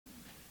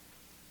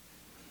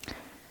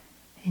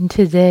In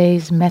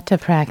today's metta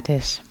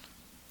practice,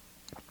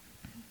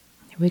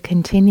 we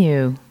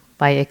continue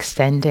by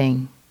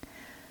extending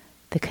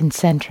the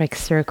concentric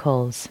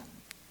circles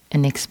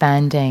and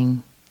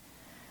expanding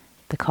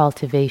the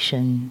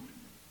cultivation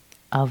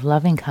of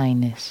loving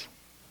kindness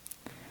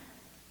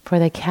for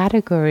the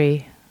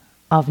category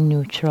of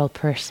neutral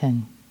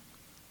person.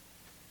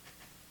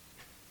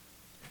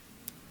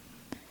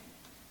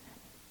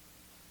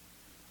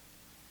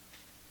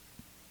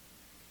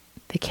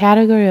 The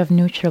category of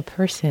neutral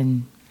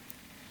person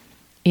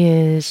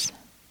is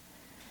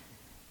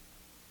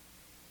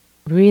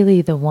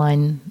really the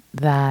one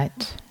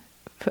that,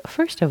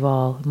 first of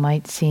all,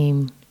 might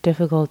seem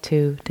difficult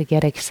to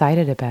get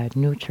excited about.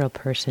 Neutral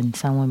person,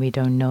 someone we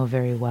don't know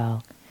very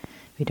well,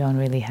 we don't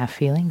really have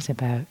feelings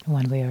about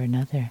one way or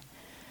another.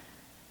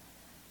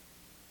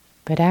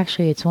 But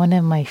actually, it's one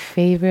of my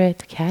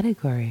favorite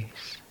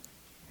categories.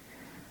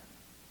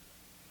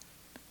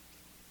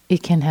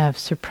 It can have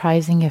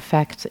surprising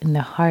effects in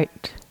the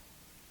heart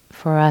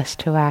for us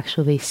to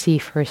actually see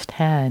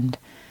firsthand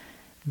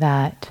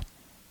that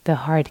the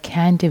heart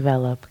can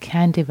develop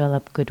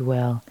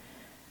goodwill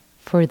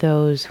for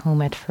those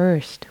whom at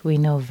first we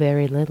know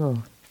very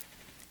little.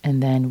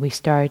 And then we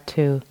start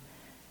to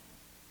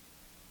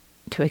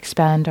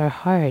expand our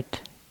heart,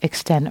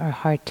 extend our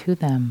heart to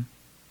them.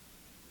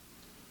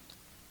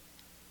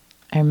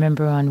 I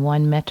remember on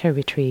one metta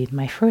retreat,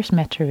 my first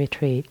metta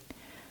retreat,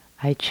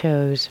 I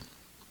chose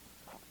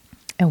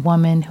a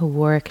woman who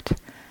worked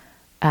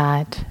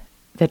at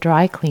the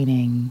dry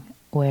cleaning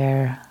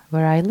where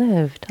I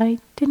lived. I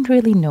didn't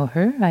really know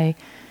her. I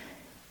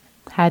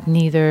had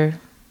neither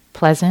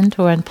pleasant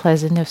or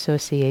unpleasant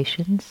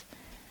associations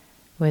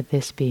with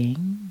this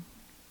being.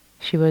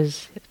 She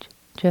was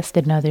just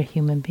another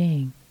human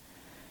being.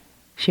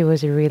 She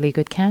was a really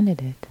good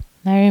candidate.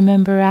 And I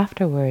remember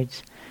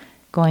afterwards,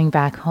 going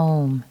back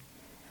home,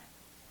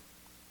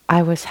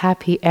 I was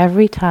happy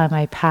every time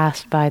I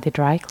passed by the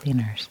dry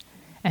cleaners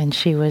and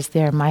she was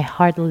there. My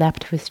heart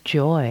leapt with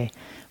joy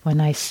when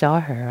I saw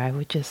her. I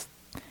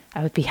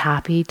would be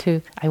happy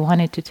I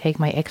wanted to take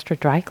my extra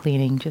dry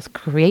cleaning, just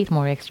create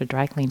more extra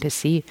dry cleaning to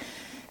see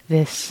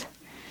this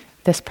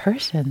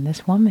person,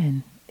 this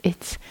woman.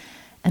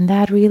 And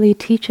that really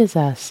teaches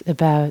us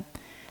about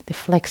the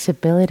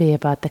flexibility,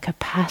 about the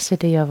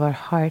capacity of our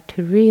heart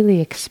to really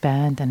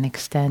expand and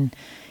extend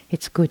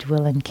its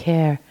goodwill and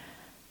care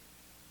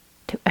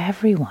to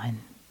everyone.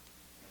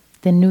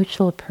 The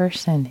neutral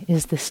person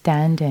is the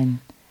stand-in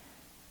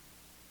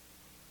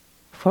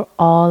for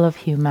all of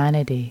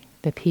humanity,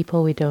 the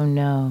people we don't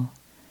know,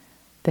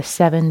 the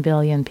 7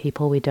 billion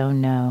people we don't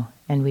know,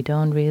 and we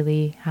don't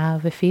really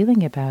have a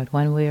feeling about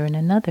one way or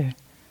another,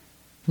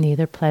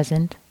 neither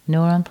pleasant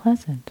nor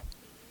unpleasant.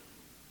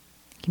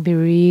 It can be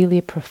really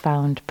a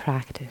profound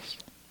practice.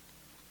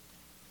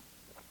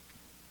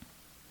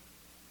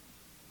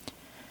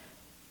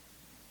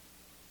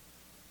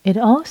 It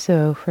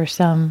also, for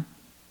some,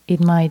 it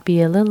might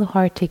be a little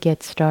hard to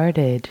get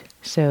started.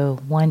 So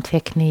one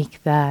technique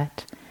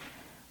that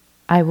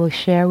I will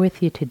share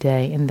with you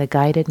today in the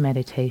guided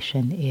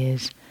meditation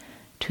is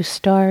to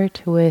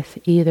start with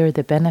either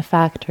the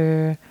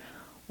benefactor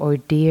or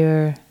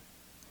dear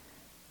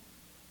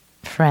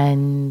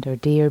friend or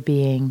dear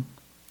being,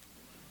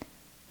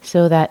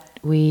 so that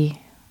we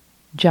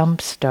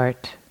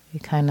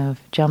kind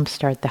of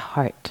jumpstart the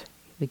heart,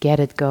 we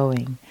get it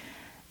going.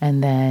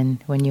 And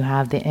then when you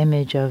have the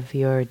image of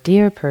your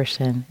dear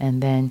person,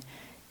 and then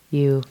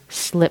you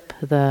slip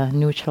the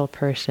neutral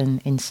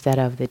person instead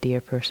of the dear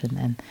person,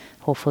 and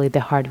hopefully the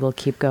heart will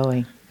keep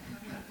going.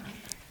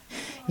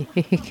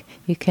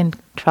 You can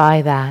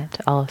try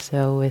that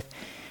also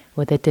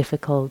with a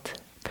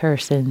difficult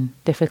person,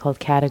 difficult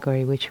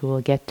category, which we will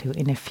get to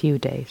in a few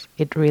days.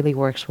 It really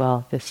works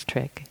well, this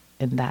trick,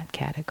 in that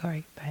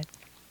category. But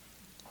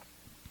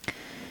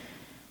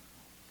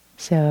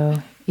so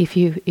if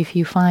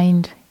you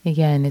find,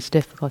 again, it's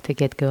difficult to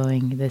get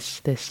going,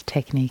 this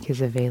technique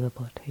is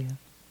available to you.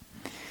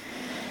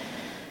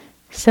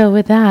 So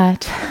with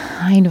that,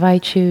 I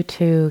invite you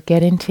to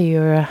get into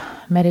your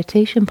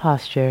meditation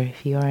posture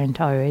if you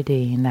aren't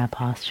already in that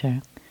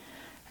posture.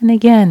 And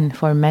again,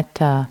 for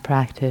metta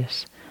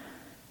practice,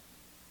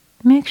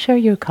 make sure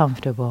you're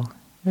comfortable.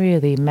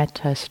 Really,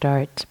 metta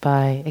starts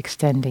by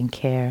extending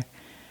care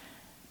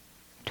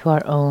to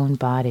our own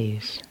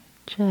bodies.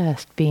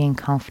 Just being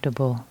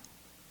comfortable,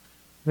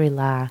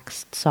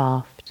 relaxed,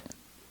 soft.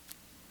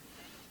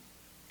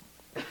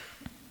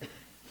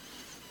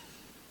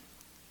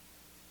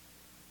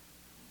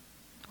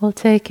 We'll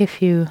take a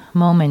few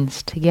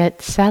moments to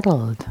get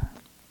settled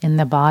in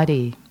the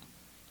body,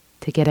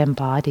 to get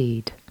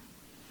embodied,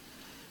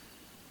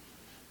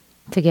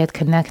 to get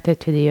connected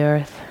to the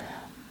earth,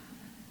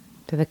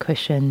 to the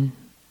cushion,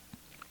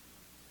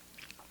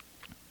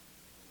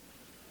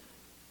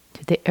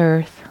 to the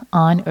earth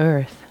on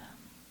earth,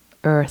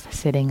 earth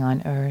sitting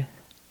on earth,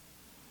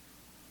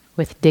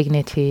 with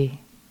dignity,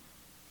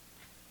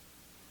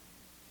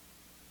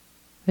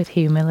 with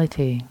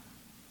humility.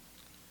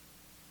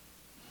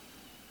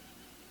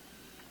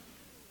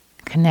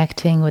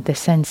 connecting with the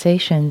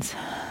sensations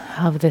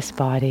of this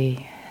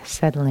body,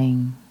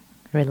 settling,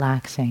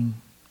 relaxing.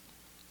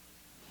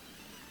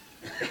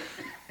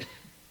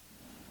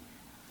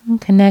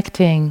 And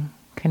connecting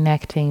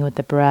with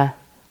the breath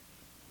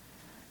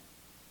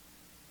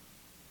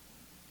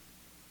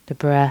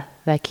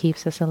that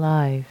keeps us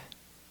alive,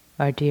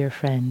 our dear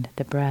friend,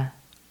 the breath.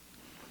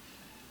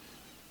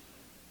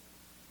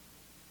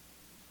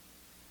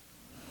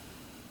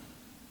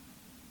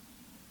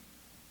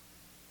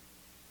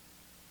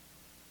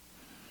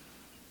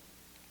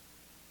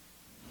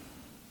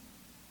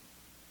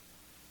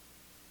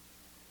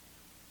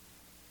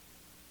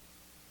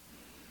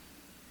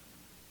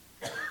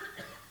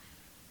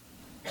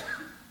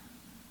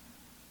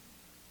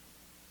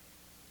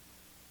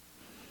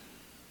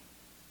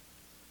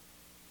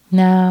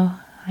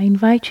 Now, I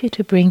invite you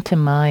to bring to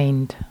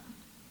mind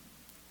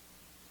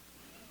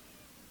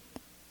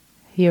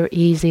your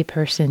easy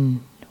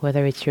person,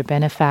 whether it's your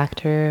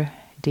benefactor,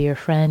 dear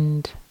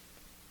friend,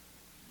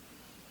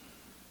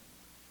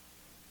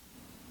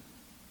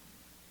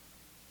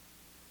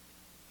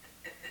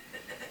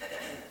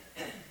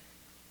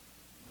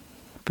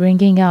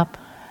 bringing up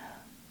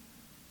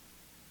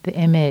the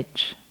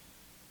image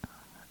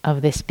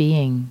of this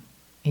being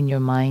in your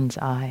mind's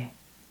eye.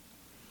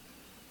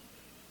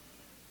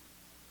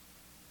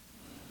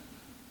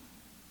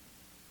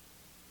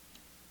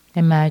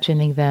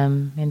 Imagining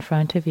them in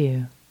front of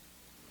you.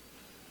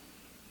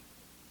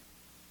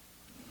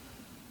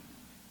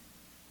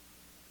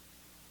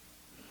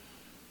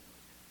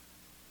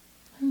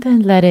 And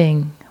then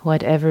letting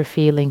whatever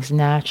feelings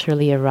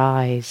naturally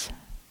arise,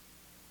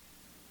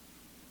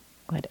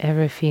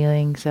 whatever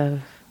feelings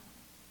of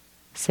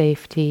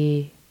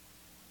safety,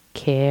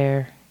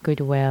 care,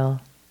 goodwill,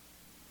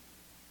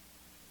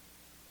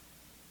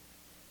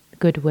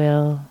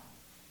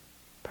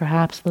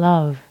 perhaps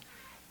love,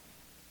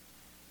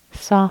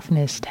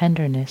 softness,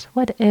 tenderness,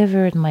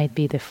 whatever it might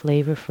be the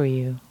flavor for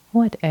you,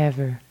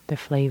 whatever the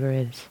flavor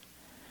is.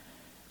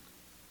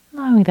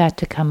 Allowing that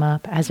to come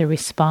up as a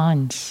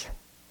response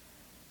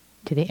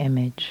to the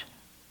image.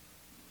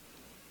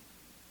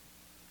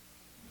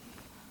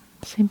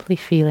 Simply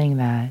feeling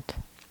that,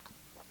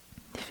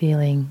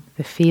 feeling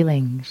the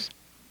feelings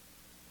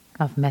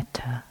of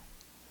metta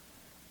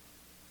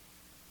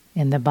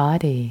in the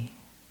body,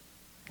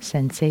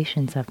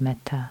 sensations of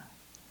metta,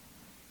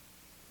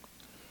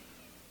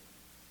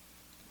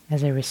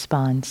 as a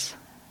response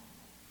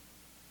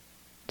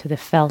to the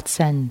felt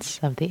sense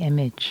of the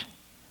image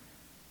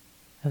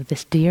of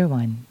this dear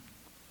one.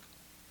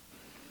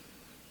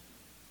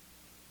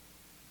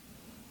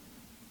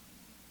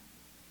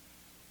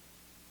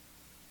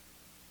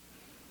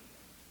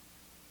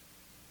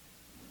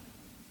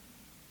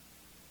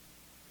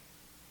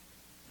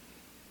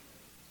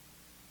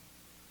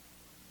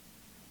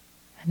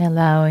 And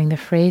allowing the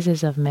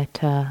phrases of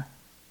metta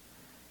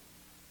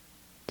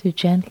to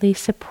gently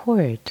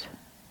support,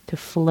 to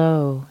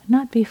flow,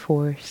 not be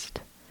forced,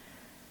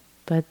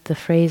 but the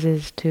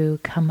phrases to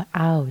come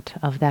out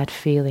of that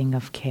feeling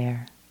of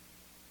care.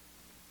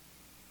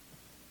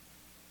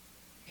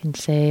 You can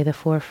say the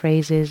 4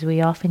 phrases we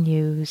often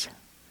use,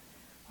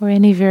 or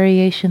any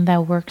variation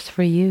that works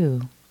for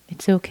you.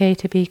 It's okay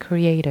to be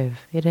creative.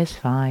 It is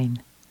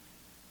fine.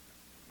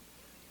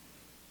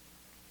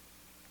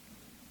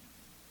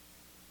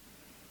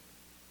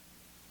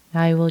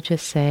 I will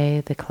just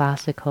say the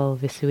classical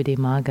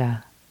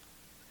Visuddhimagga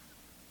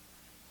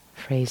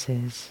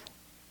phrases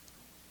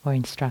or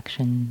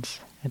instructions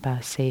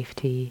about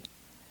safety,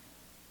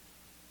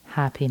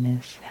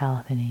 happiness,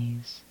 health, and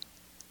ease.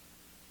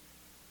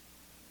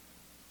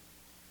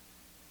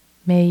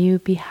 May you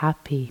be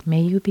happy.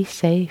 May you be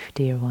safe,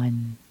 dear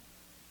one.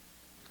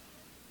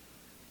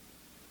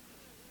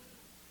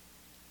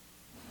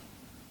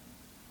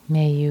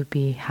 May you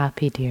be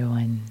happy, dear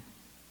one.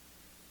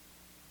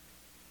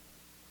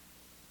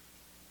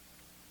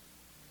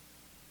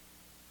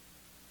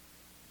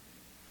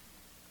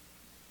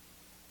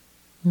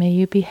 May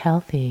you be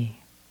healthy,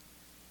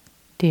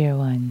 dear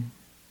one.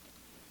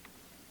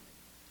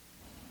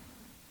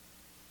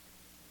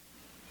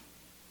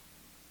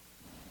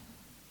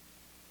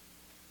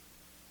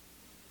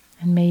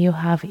 And may you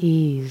have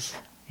ease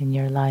in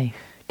your life,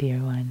 dear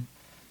one.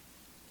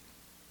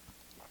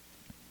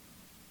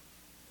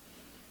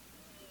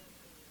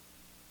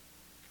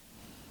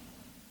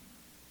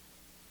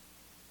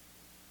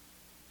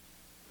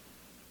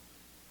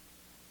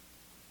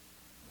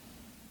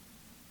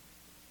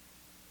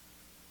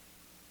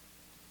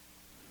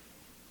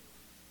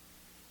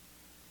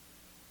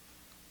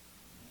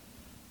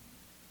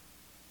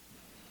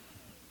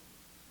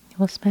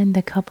 We'll spend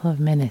a couple of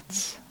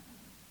minutes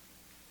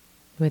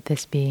with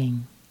this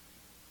being.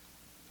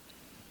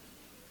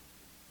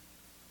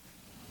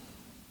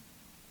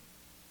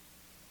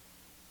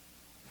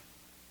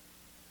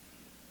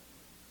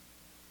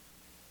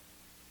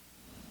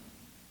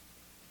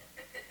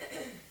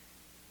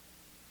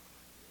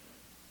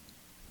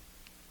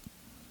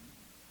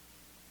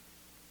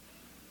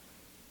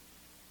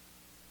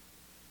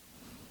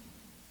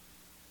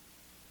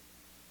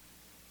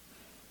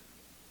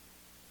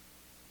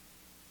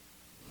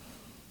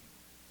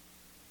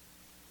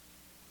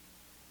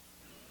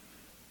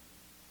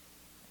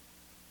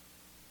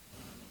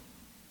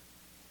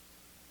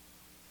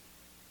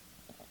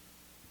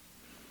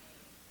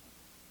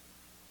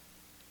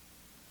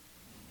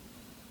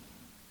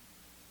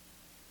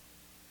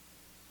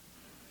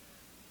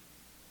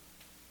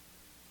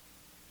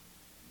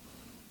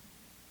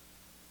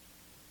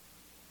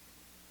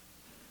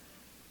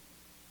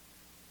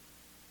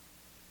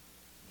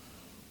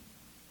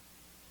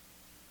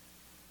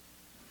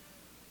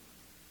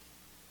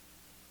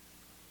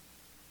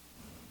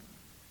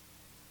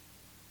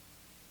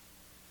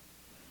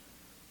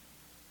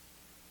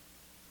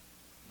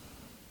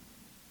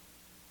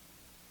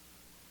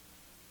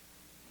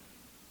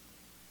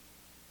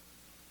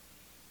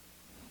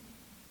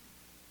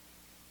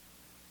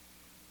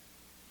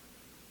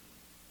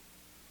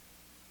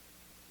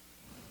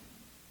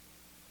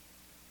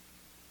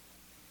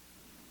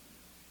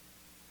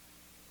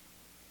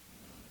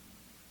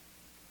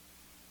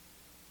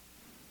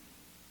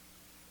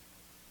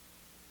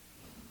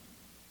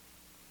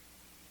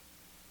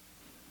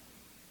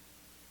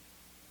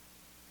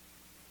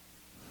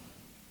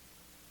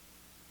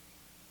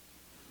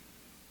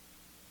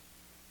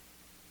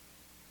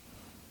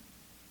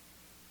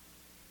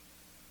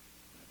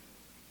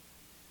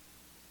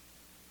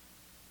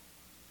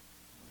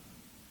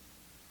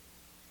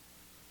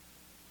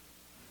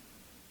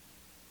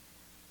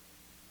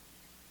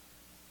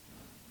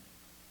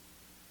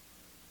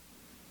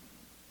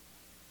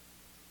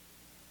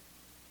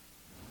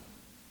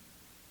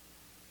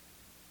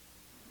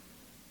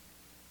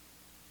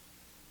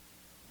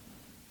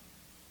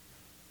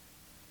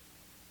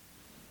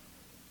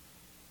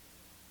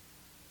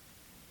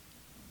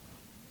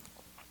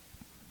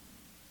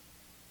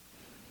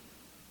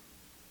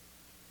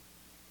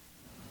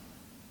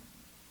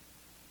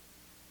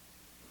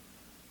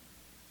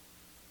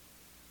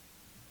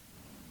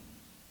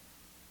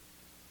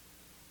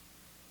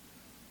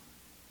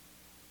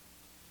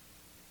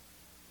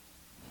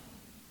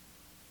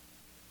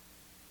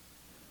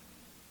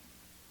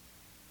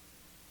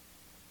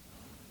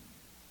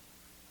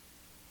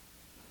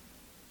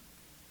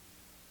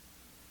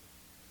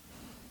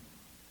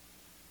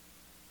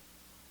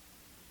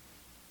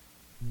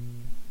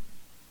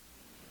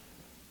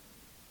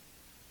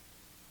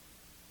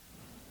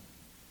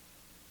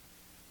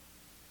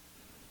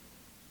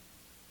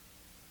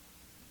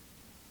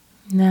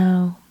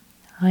 Now,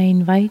 I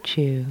invite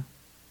you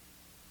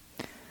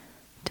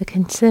to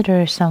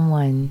consider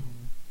someone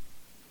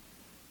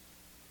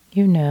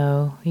you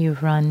know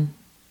you've run,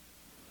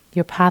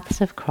 your paths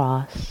have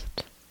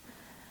crossed,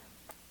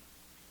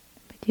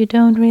 but you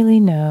don't really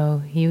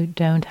know, you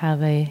don't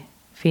have a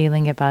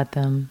feeling about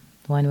them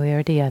one way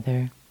or the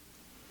other.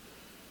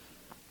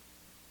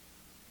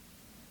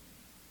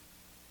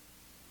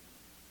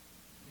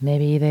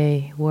 Maybe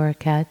they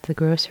work at the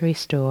grocery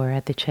store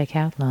at the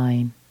checkout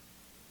line.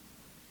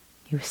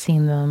 You've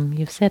seen them,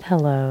 you've said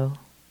hello,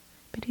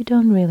 but you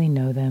don't really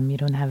know them, you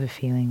don't have a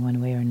feeling one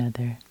way or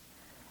another.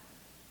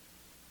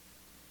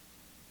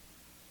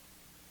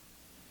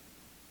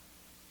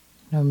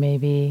 Or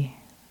maybe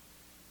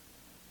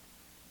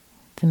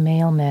the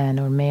mailman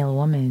or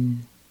mailwoman,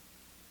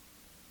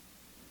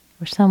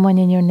 or someone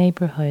in your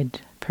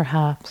neighborhood,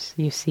 perhaps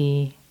you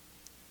see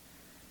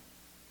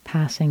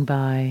passing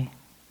by.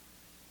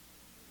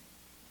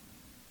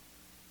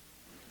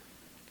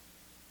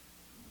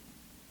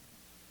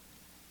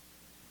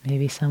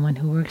 Maybe someone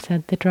who works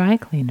at the dry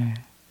cleaner.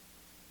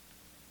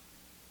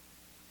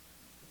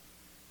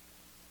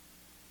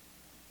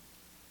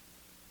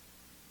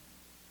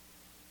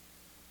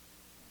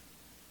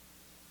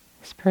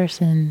 This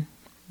person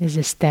is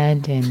a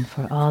stand-in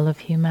for all of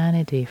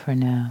humanity for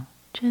now.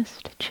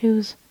 Just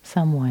choose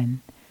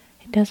someone.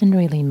 It doesn't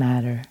really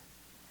matter.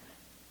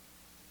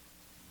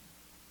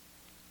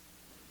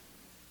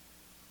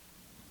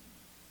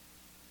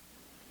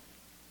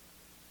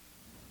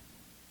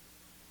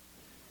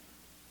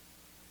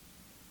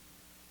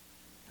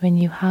 When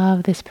you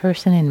have this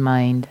person in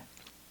mind,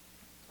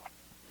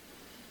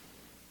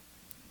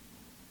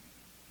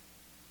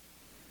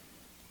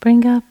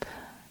 bring up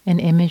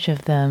an image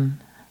of them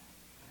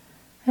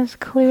as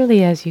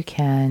clearly as you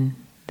can,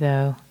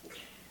 though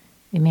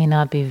it may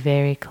not be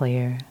very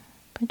clear,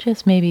 but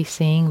just maybe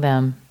seeing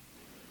them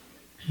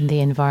in the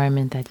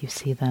environment that you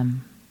see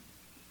them.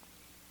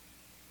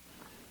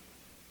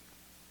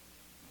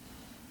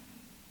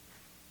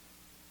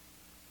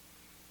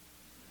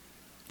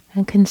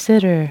 And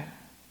consider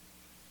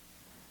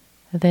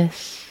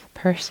this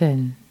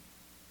person,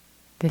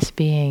 this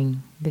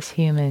being, this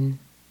human,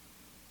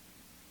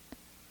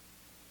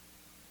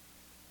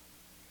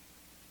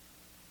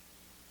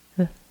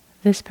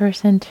 this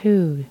person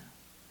too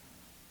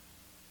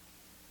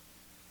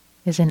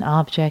is an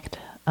object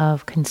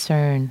of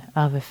concern,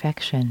 of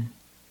affection,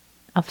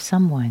 of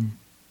someone.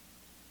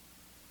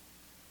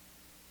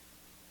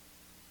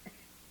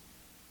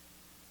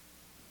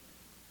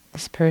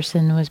 This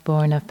person was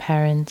born of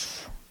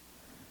parents.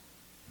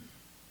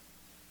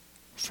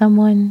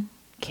 Someone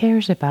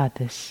cares about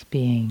this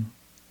being.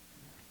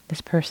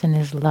 This person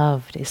is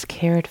loved, is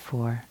cared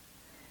for,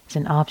 is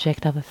an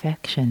object of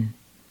affection.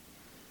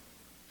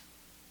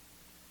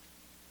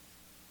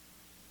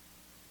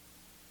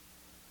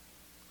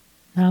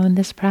 Now in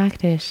this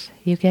practice,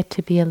 you get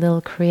to be a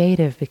little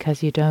creative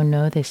because you don't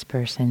know this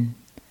person.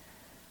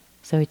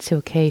 So it's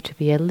okay to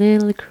be a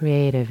little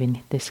creative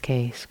in this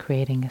case,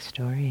 creating a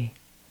story.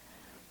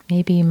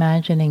 Maybe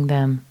imagining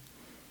them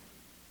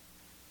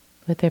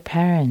with their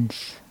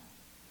parents.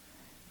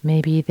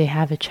 Maybe they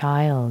have a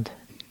child.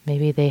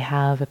 Maybe they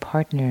have a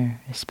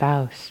partner, a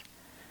spouse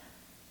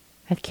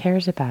that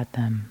cares about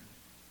them.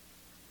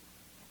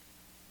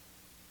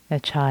 A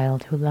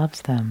child who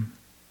loves them.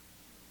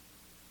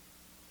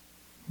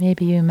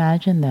 Maybe you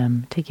imagine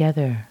them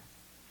together,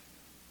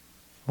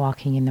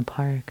 walking in the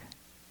park.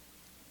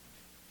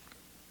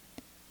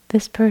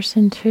 This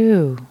person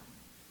too,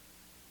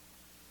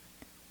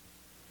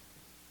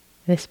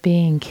 this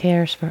being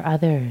cares for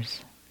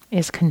others,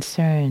 is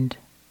concerned.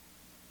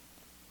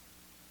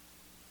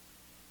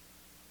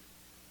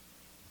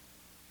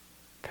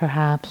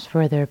 Perhaps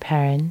for their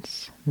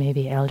parents,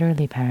 maybe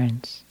elderly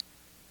parents.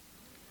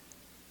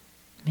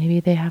 Maybe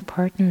they have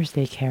partners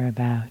they care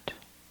about,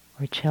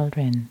 or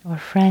children, or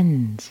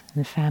friends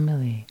and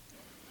family.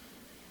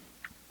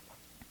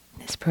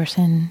 This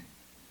person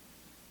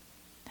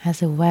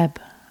has a web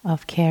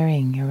of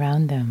caring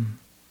around them.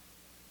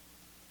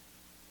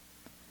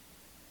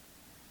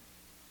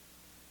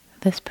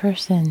 This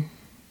person,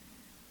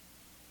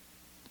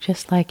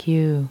 just like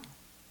you,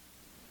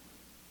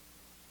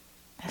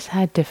 has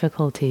had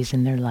difficulties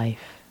in their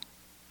life,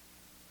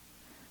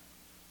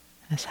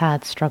 has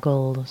had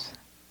struggles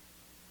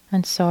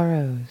and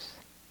sorrows,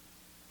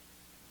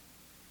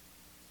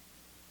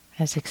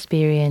 has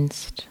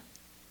experienced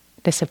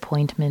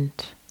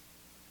disappointment,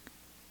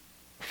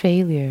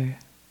 failure,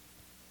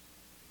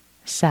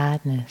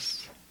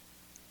 sadness,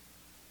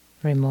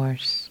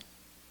 remorse,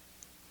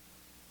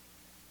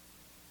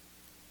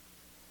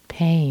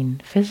 pain,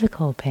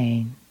 physical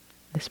pain.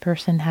 This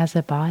person has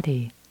a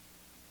body.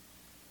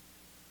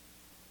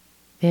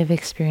 They have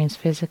experienced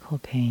physical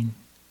pain.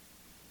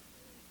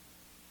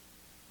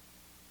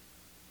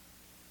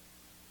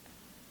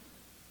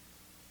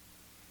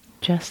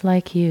 Just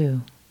like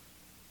you,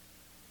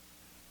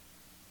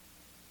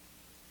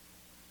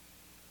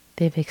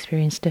 they've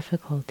experienced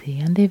difficulty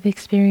and they've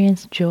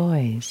experienced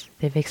joys.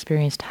 They've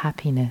experienced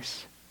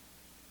happiness.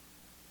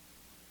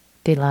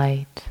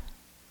 delight,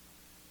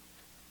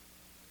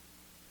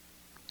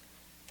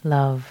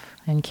 love,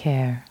 and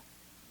care,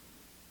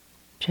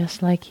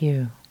 just like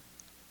you.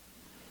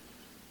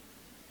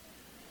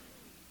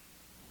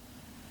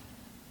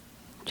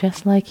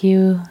 Just like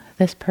you,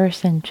 this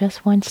person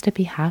just wants to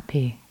be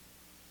happy.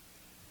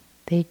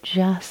 They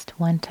just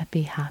want to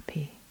be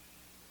happy.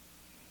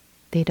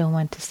 They don't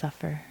want to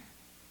suffer.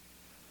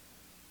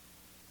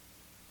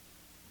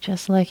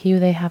 Just like you,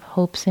 they have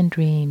hopes and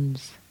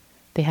dreams.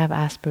 They have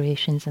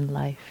aspirations in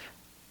life.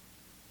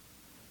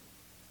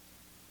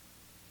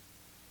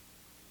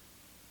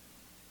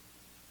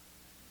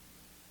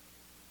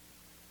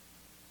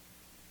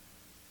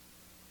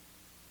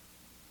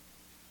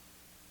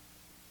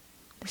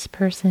 This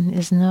person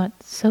is not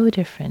so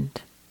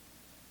different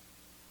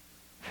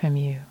from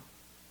you.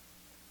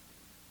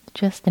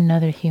 Just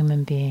another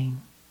human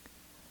being,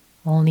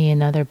 only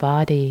another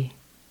body,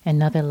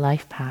 another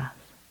life path.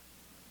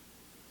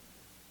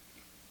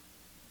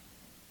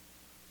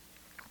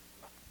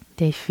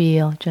 They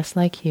feel just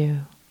like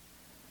you.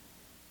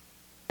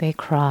 They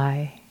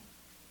cry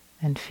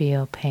and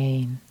feel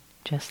pain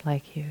just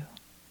like you.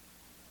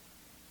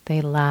 They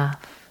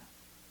laugh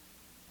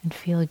and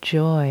feel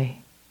joy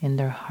in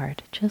their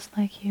heart just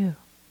like you.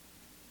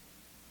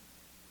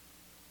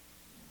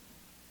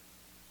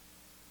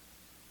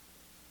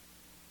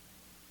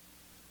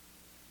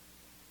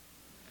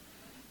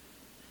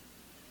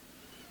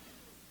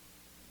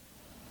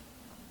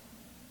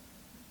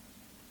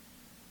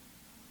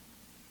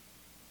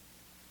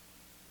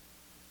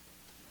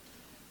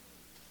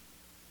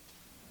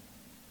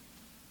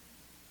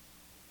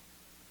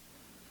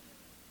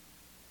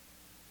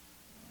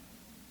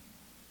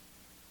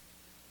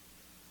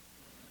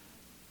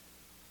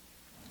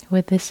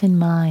 With this in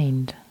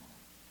mind,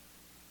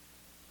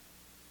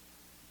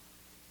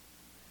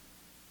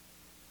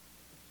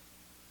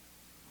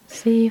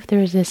 see if there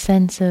is a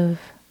sense of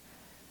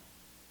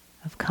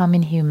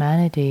common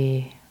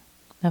humanity,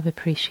 of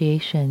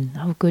appreciation,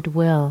 of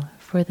goodwill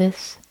for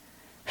this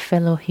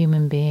fellow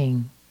human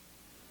being.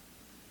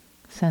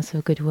 Sense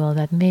of goodwill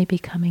that may be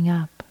coming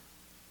up.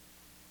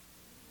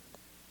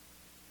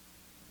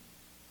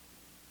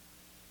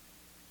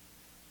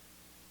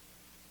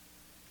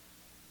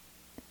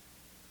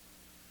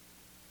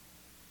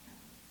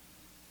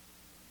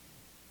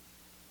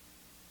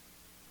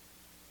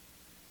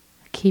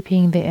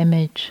 Keeping the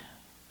image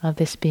of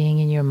this being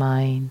in your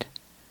mind,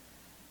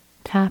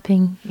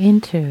 tapping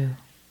into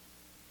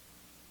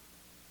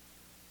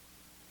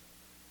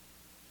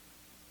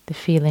the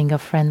feeling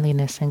of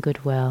friendliness and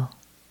goodwill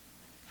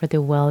for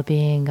the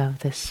well-being of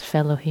this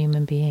fellow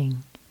human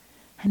being,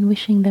 and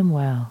wishing them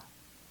well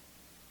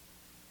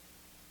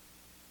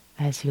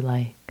as you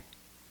like.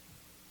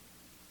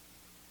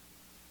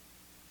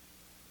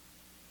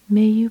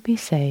 May you be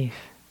safe.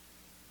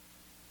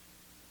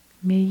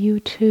 May you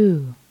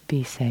too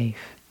be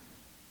safe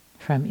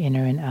from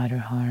inner and outer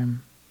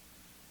harm.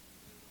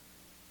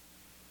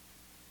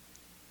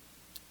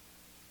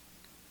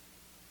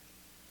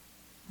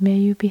 May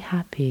you be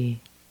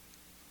happy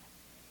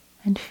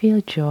and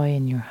feel joy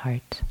in your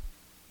heart.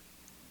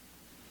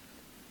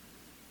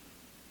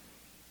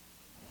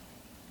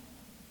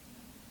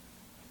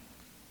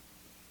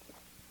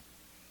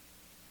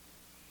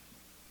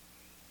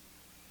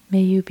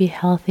 May you be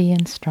healthy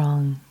and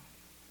strong.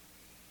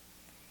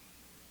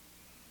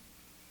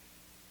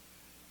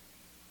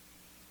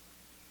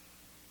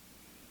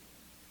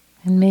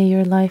 And may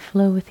your life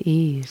flow with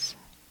ease.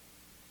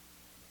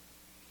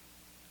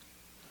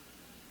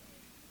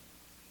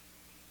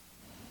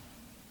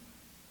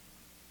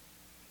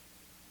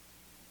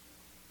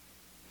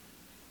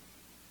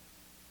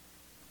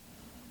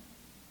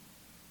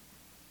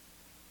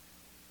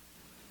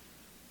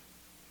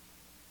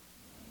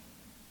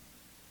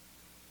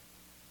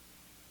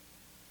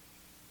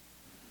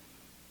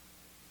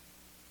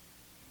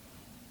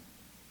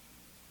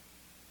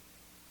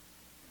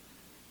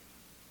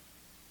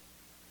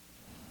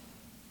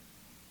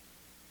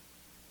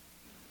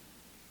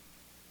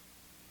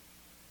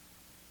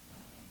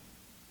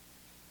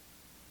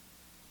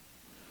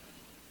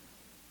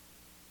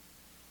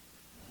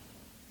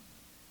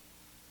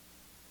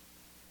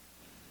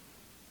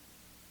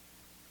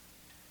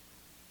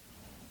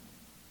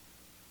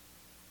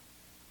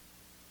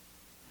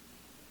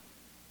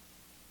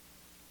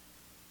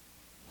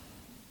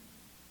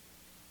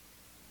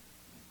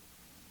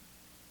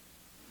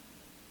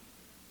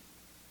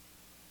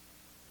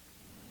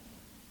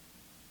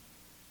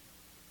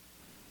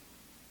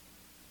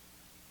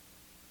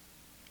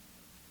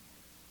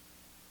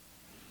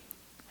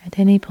 At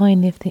any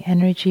point, if the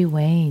energy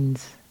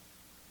wanes,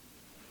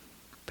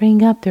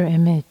 bring up their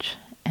image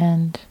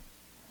and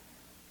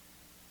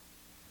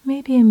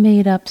maybe a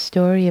made-up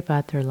story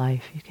about their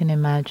life. You can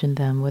imagine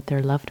them with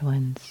their loved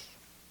ones,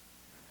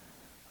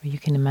 or you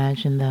can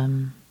imagine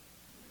them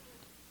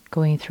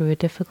going through a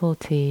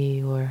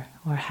difficulty or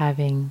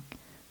having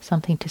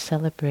something to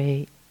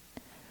celebrate,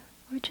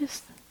 or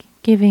just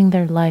giving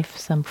their life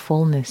some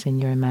fullness in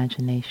your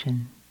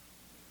imagination.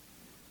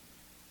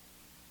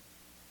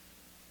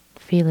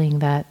 feeling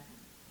that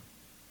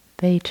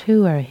they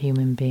too are a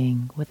human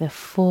being with a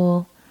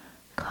full,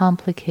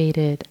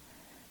 complicated,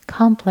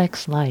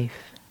 complex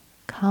life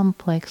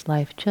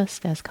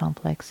just as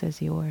complex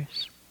as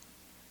yours.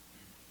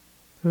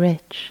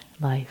 Rich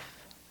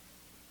life,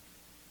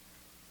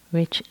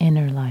 rich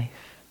inner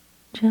life,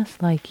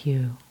 just like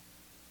you.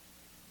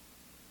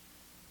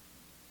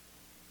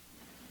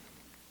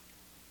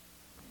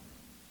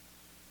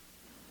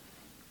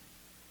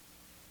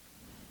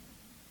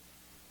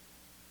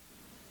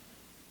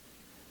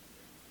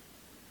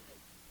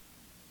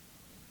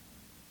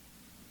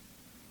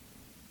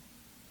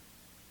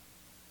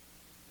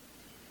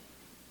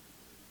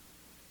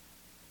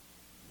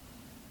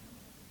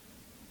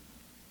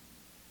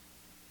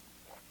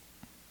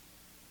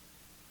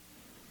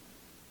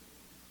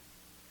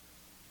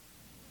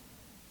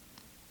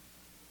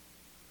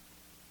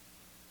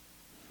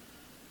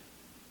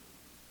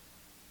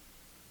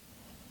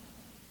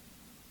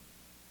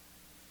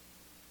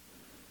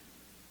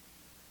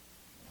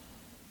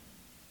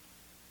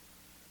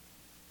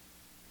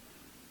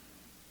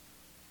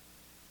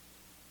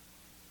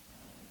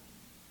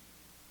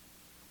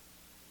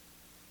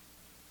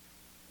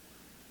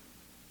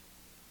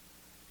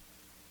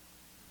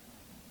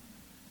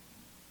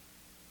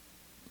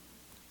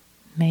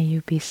 May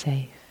you be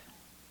safe.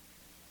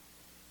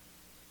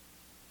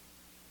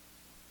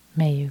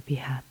 May you be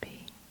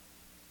happy.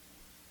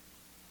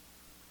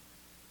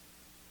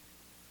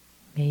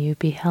 May you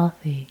be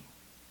healthy.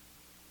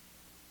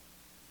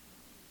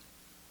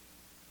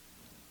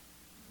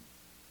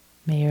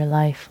 May your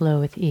life flow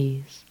with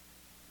ease.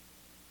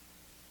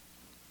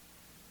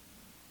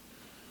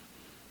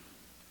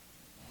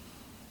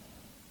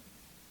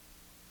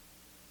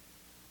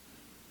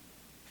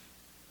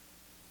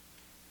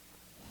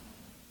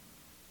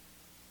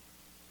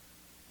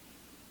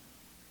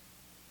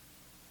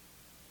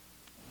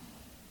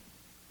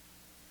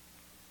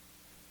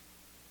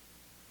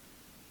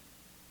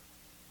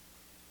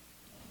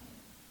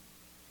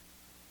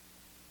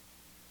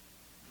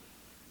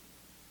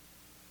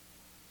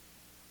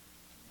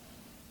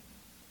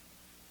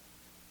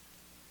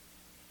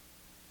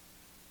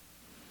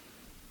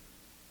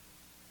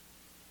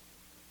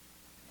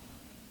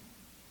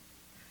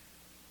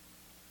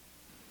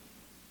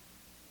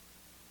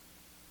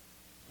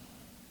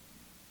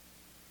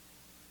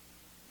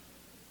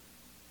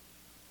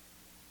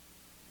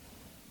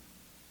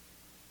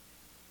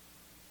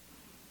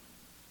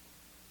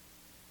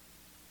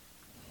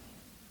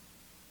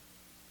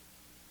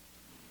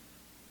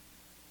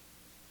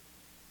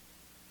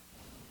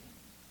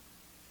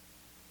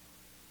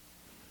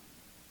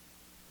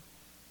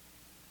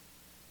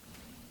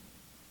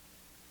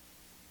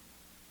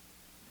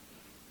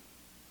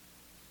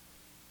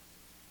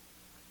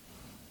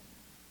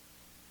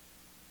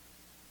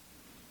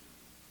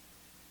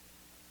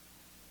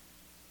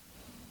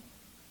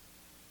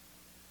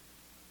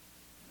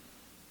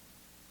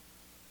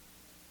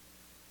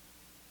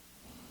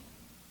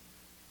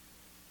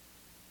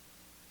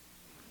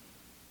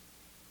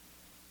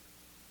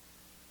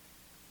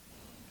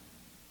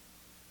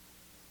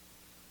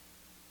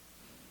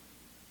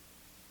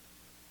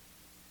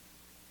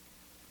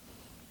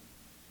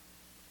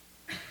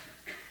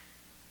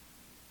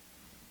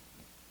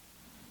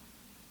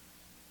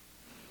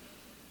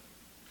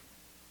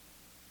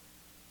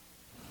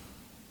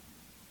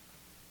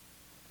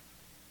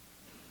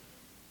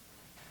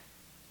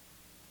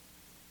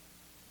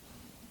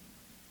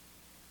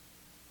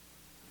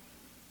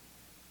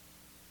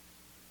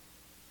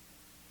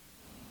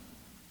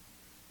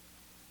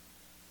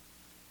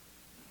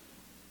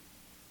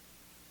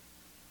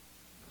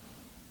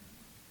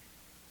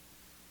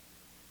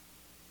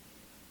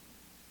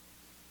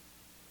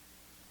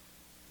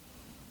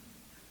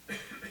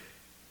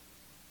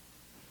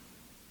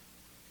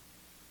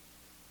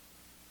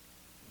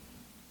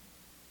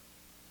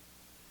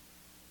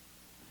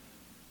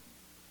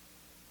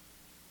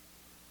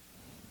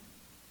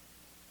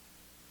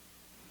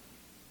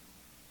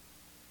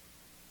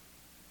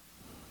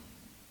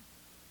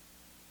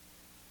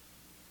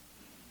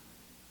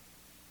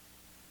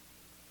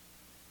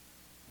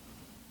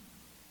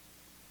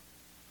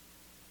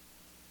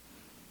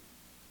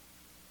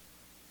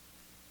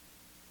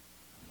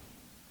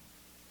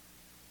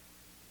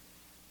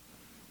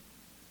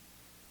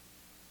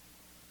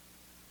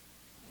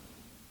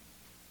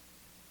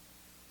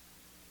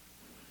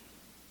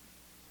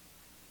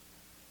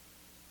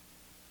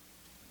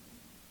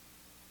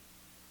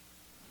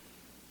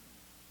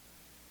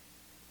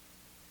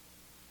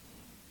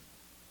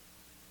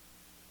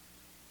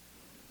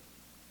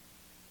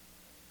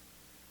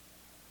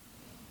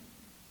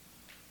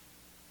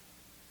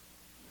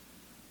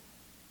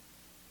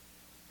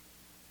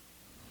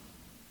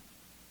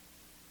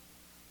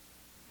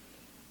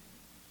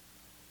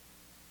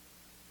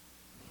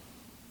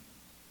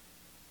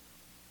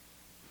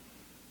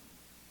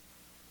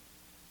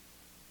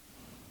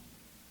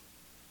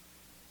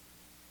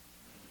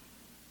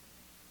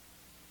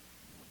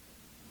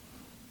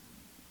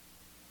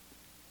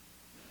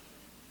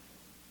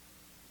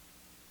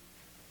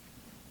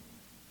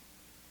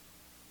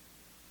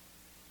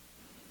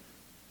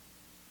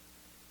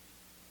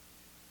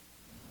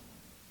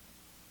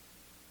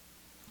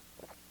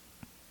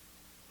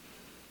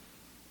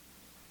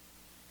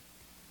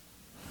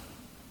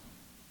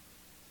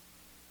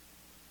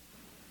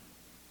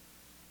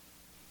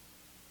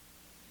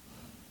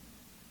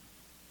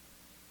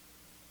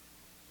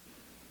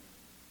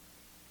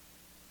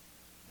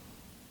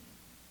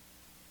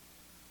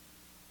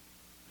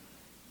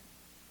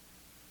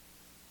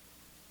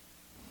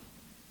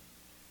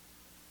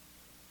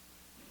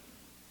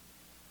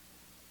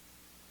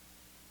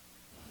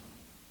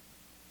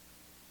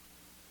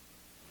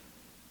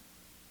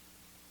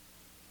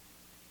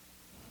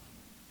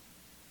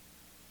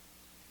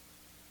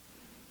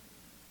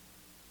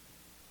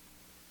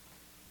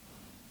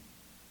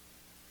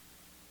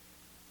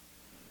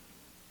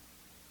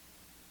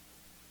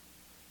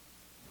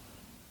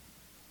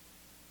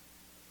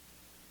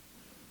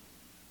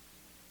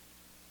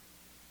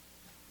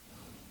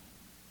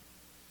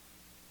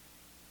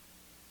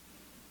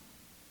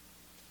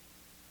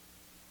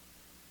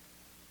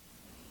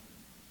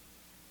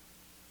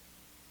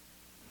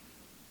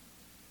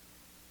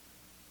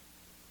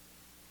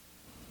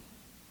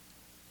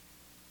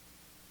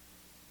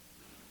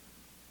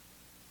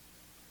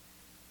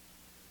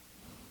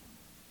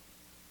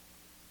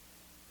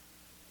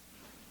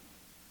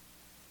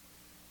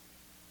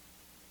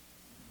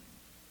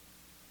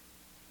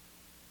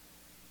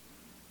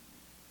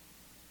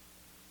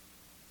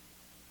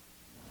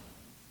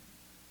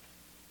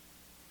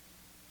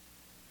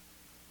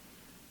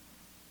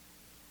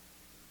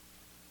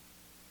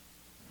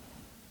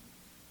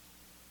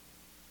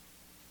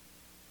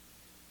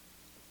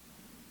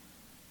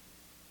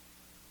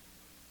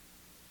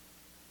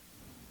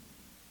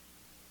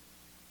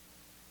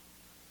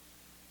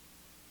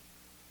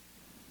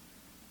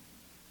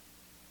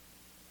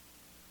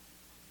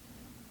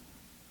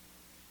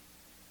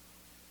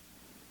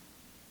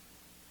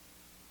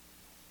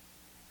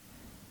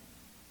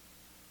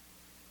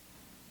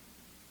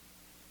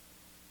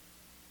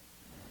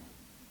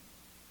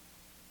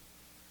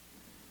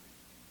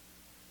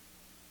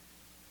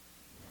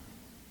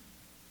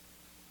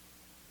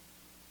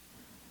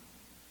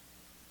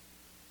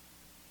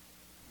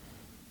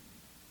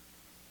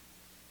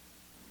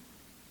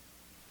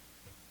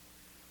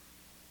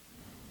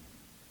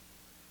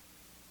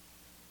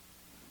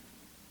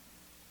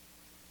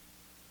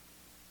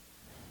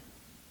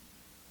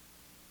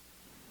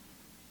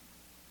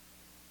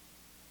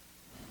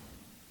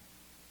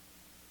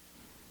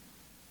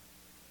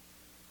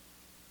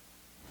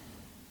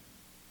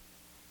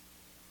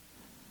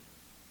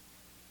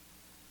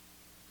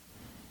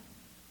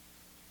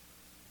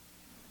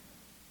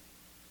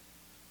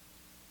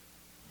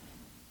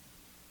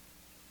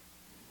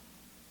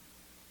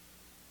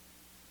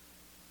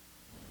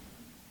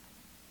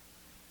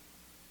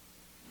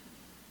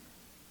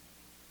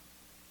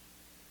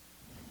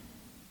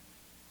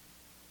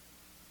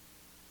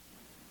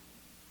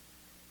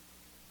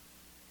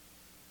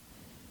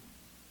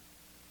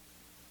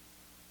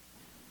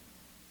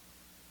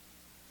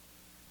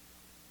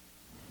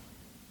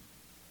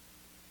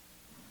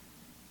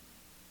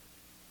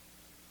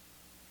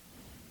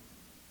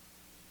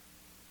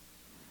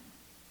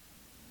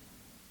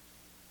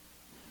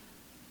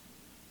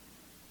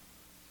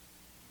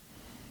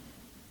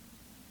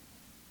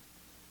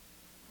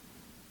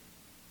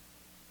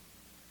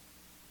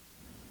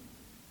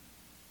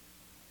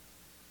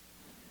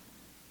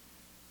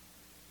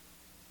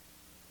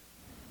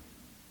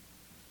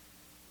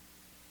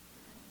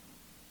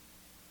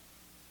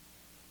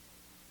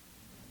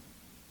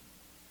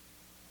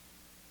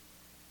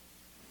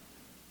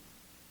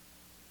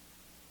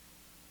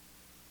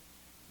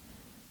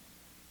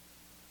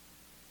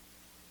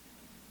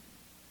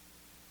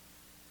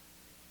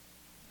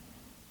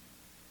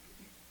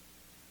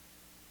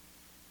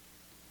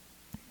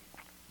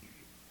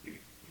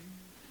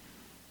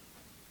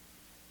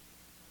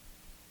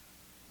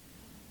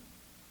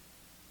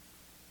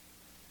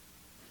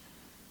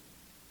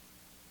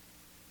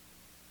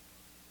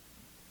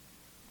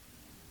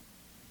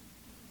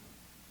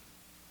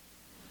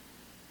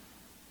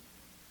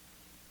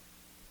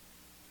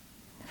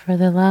 For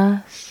the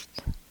last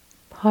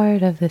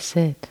part of the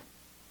sit,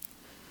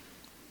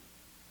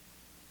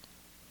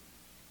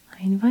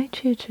 I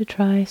invite you to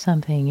try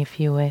something if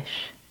you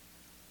wish.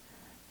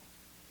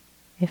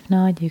 If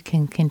not, you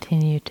can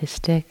continue to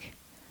stick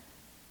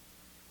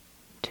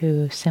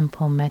to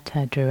simple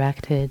metta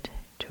directed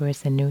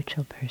towards the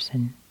neutral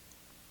person.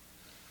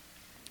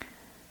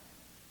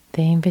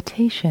 The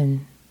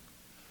invitation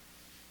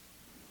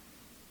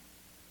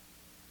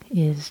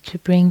is to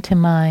bring to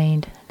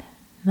mind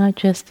not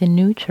just the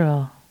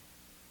neutral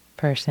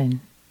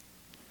person,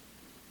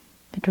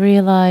 but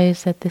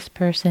realize that this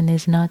person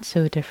is not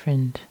so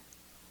different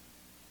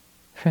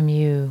from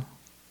you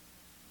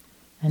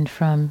and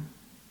from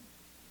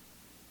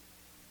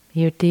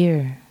your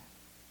dear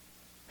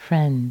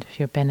friend,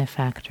 your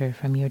benefactor,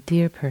 from your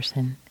dear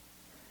person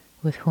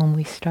with whom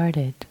we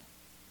started.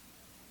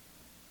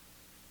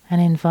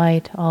 And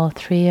invite all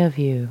three of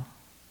you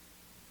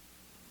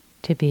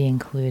to be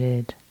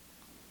included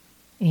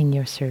in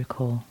your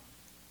circle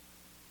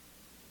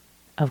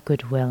of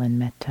goodwill and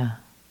metta.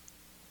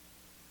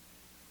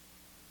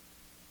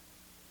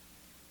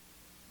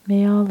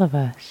 May all of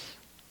us,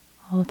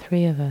 all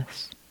three of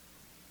us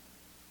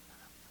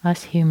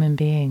human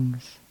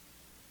beings,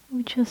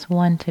 we just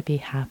want to be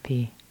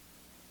happy.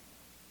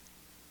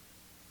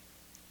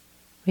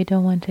 We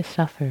don't want to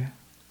suffer.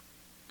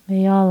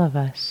 May all of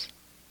us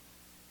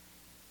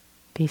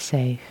be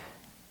safe.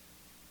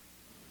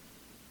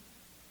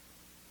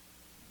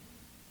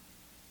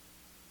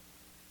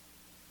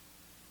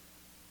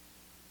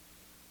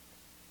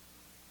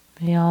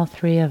 May all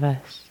three of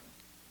us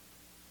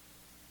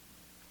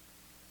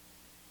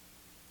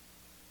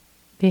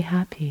be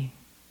happy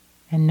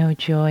and know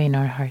joy in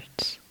our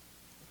hearts.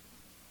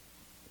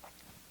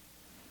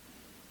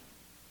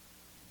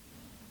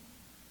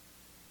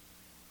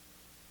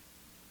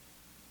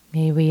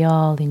 May we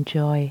all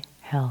enjoy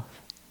health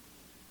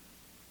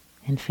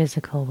and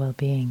physical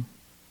well-being.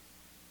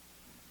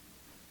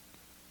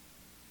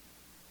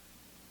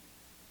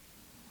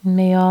 And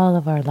may all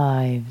of our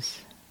lives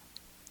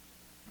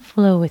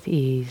flow with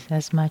ease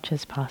as much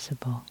as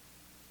possible,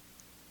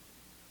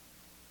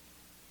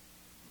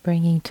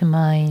 bringing to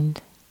mind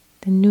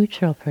the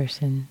neutral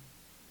person,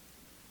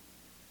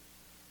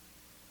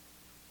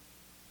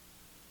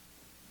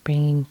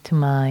 bringing to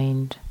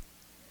mind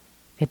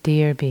the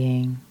dear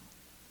being,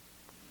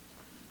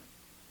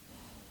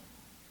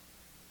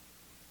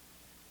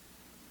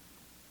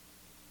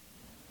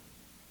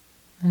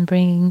 and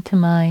bringing to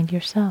mind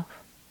yourself.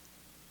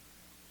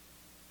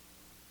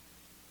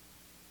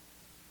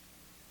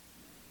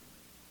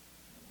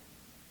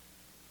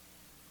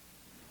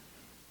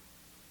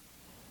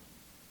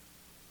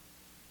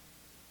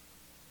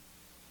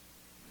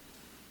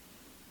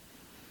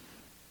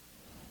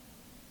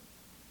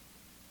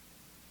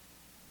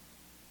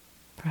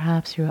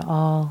 Perhaps you're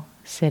all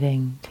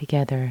sitting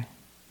together,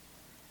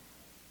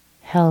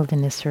 held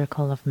in a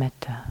circle of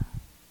metta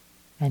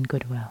and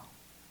goodwill.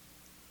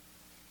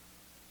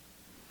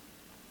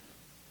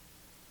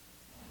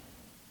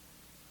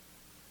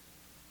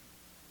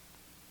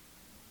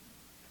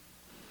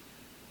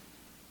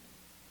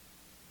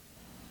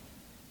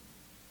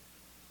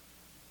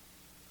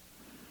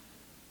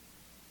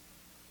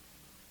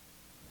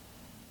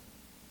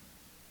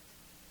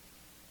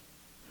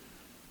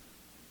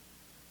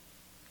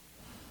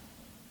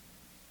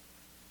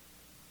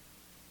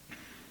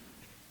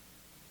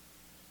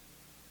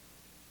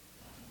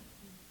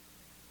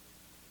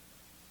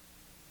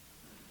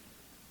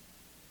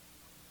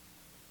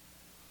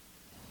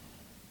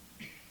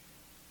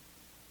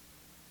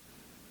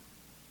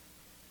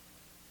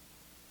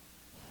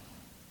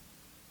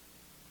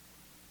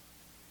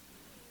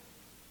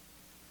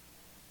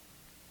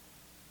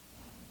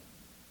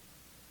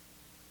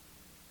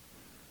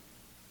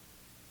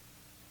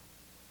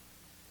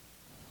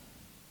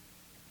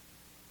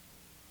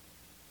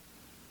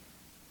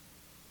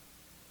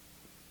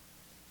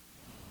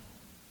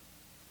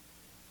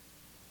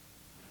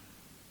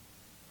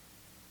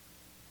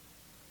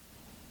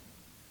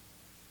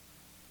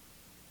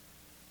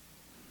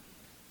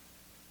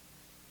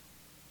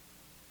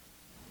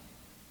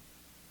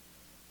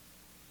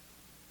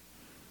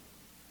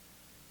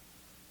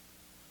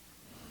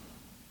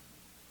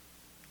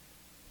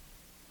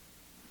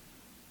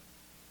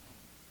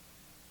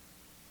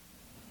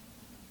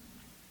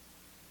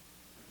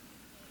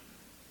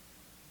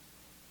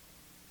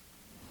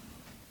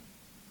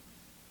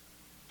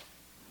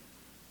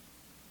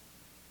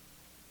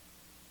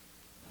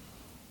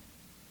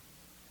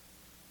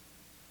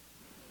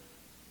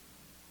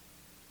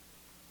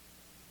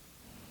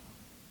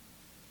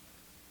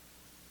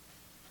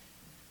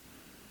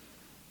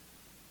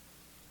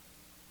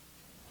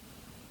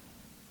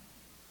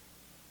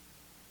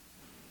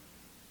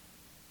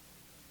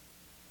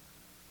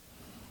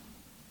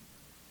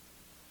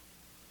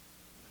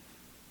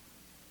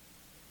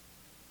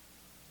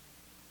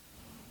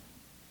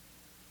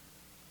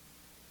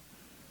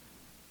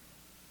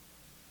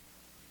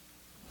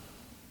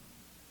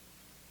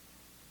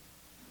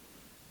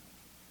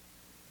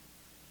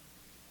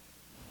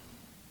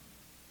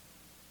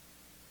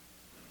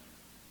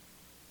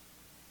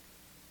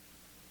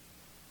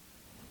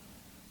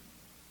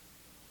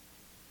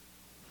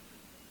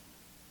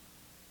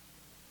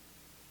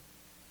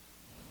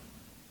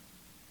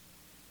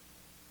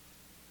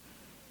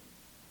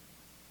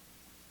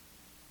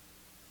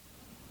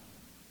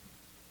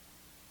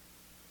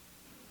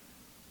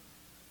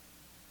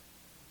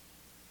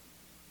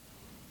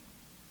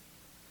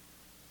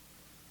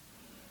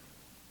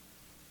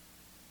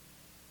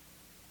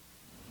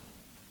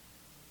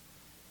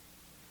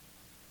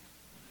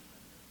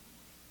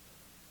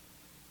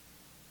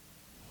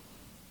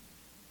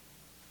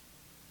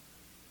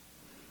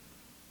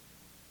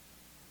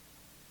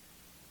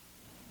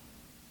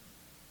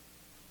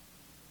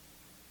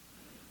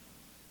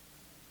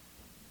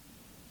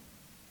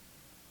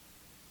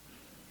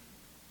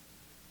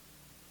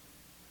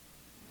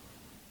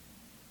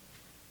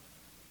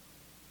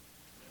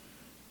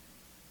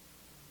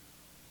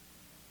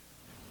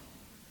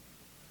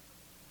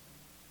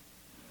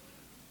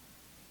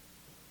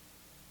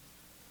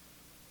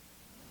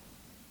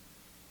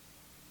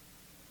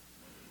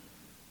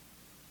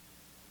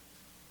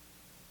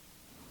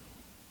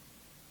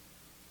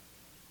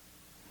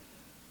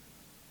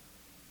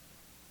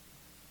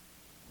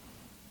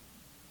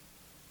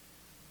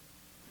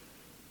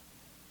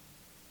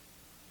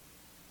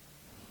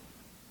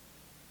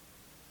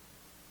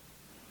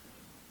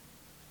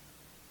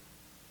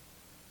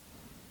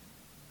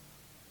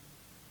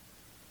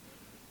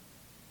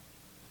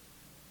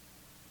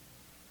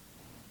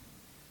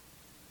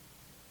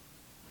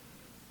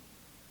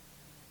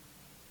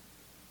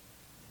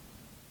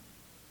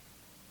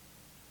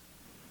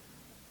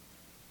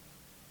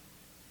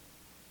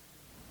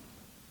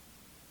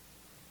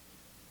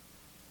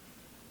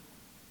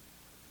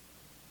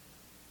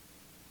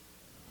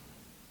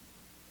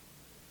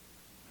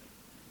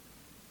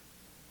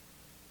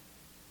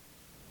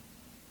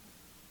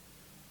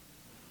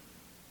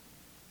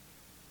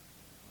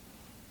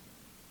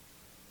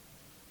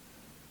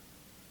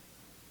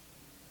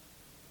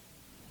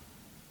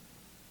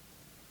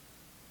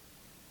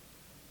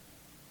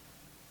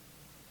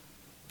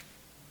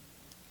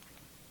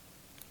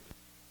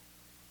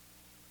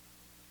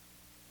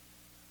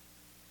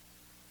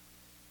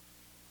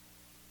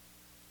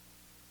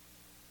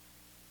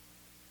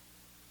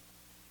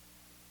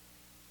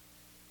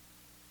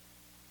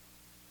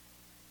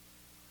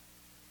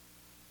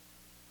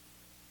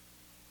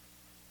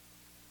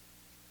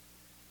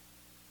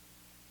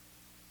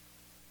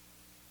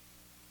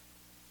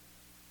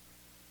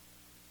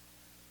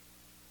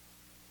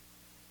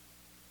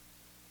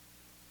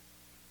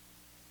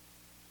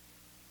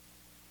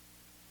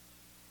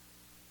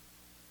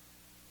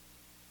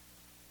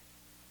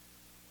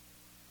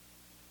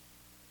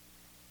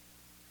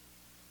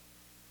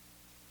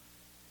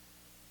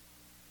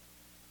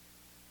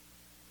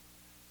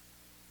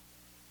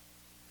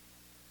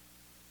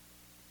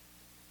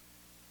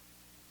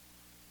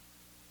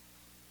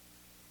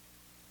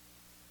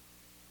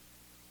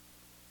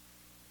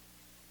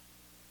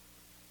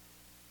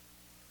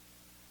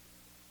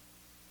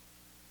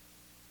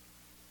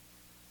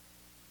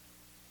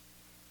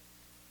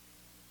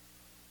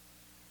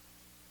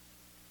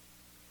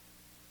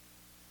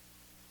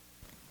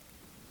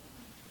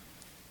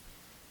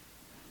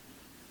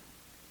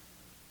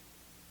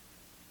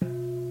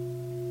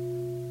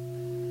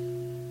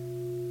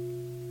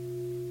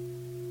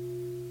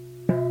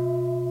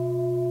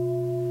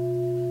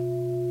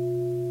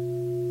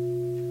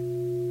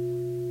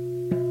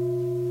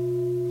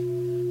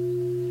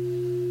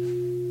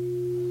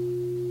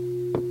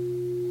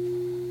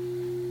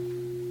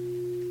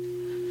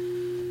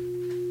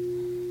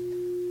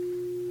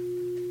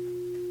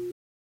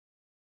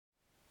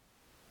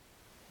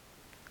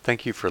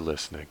 Thank you for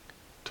listening.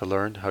 To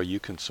learn how you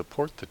can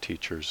support the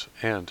teachers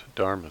and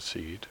Dharma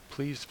Seed,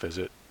 please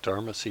visit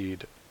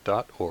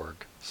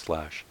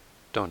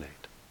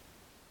dharmaseed.org/donate.